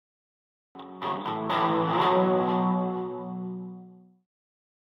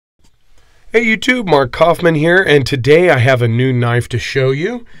Hey YouTube, Mark Kaufman here, and today I have a new knife to show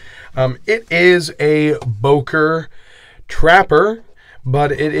you. It is a Boker trapper,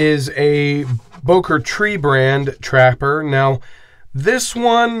 but it is a Boker tree brand trapper. Now, this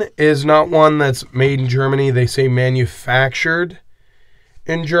one is not one that's made in Germany. They say manufactured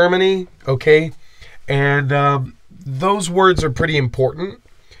in Germany, okay? And those words are pretty important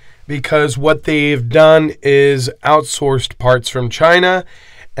because what they've done is outsourced parts from China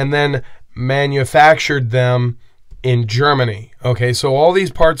and then manufactured them in Germany. Okay, so all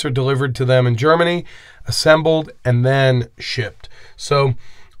these parts are delivered to them in Germany, assembled, and then shipped. So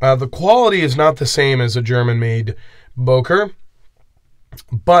the quality is not the same as a German-made Boker,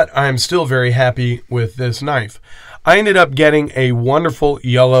 but I'm still very happy with this knife. I ended up getting a wonderful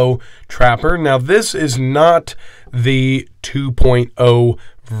yellow trapper. Now, this is not the 2.0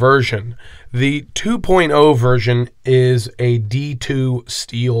 version. The 2.0 version is a D2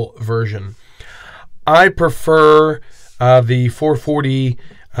 steel version. I prefer the 440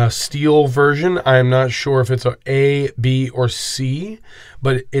 steel version. I'm not sure if it's A, B, or C,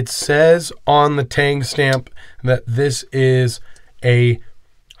 but it says on the tang stamp that this is a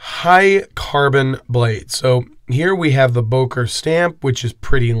high carbon blade. So here we have the Boker stamp, which is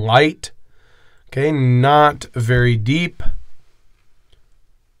pretty light, okay, not very deep.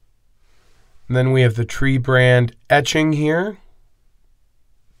 And then we have the tree brand etching here.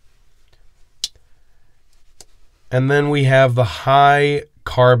 And then we have the high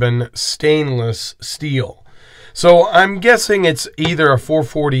carbon stainless steel. So I'm guessing it's either a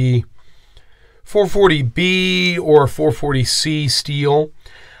 440B or a 440C steel.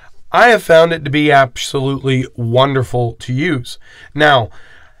 I have found it to be absolutely wonderful to use. Now,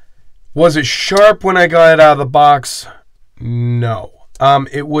 was it sharp when I got it out of the box? No.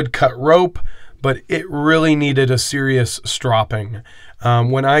 It would cut rope, but it really needed a serious stropping.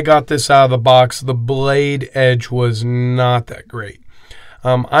 When I got this out of the box, the blade edge was not that great.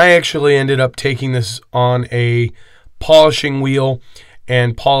 I actually ended up taking this on a polishing wheel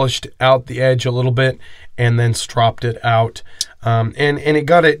and polished out the edge a little bit and then stropped it out. And it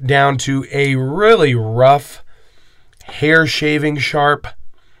got it down to a really rough, hair shaving sharp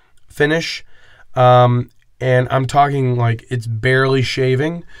finish. And I'm talking like it's barely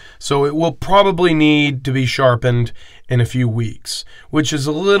shaving, so it will probably need to be sharpened in a few weeks, which is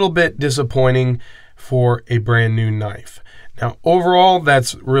a little bit disappointing for a brand new knife. Now, overall,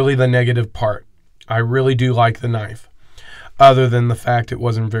 that's really the negative part. I really do like the knife, other than the fact it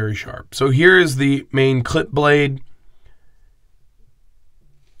wasn't very sharp. So here is the main clip blade,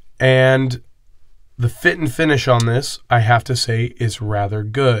 and the fit and finish on this, I have to say, is rather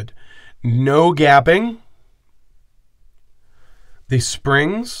good. No gapping. The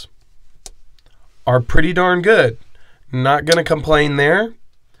springs are pretty darn good. Not going to complain there.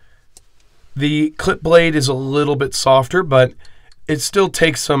 The clip blade is a little bit softer, but it still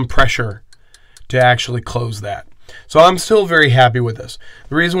takes some pressure to actually close that. So I'm still very happy with this.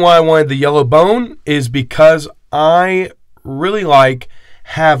 The reason why I wanted the yellow bone is because I really like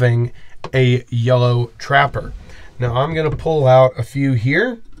having a yellow trapper. Now I'm going to pull out a few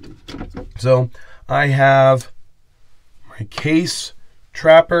here. So I have my case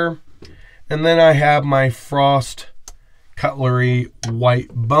trapper, and then I have my Frost Cutlery white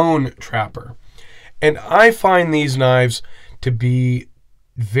bone trapper. And I find these knives to be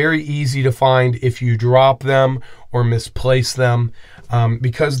very easy to find if you drop them or misplace them,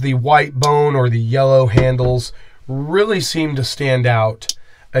 because the white bone or the yellow handles really seem to stand out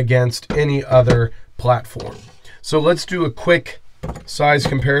against any other platform. So let's do a quick size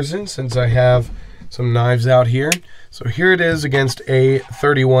comparison since I have some knives out here. So here it is against a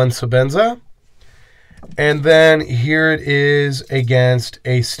 31 Sebenza, and then here it is against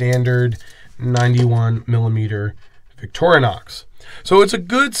a standard 91mm Victorinox. So it's a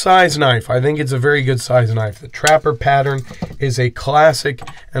good size knife. I think it's a very good size knife. The trapper pattern is a classic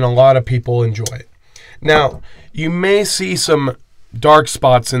and a lot of people enjoy it. Now, you may see some dark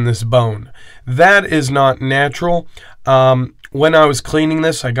spots in this bone. That is not natural. When I was cleaning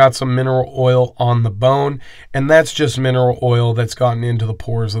this, I got some mineral oil on the bone, and that's just mineral oil that's gotten into the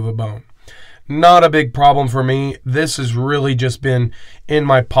pores of the bone. Not a big problem for me. This has really just been in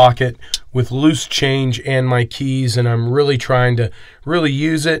my pocket with loose change and my keys, and I'm really trying to really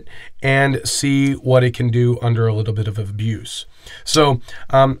use it and see what it can do under a little bit of abuse. So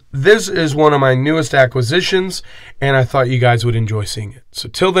this is one of my newest acquisitions, and I thought you guys would enjoy seeing it. So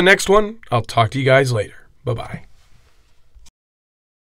till the next one, I'll talk to you guys later. Bye-bye.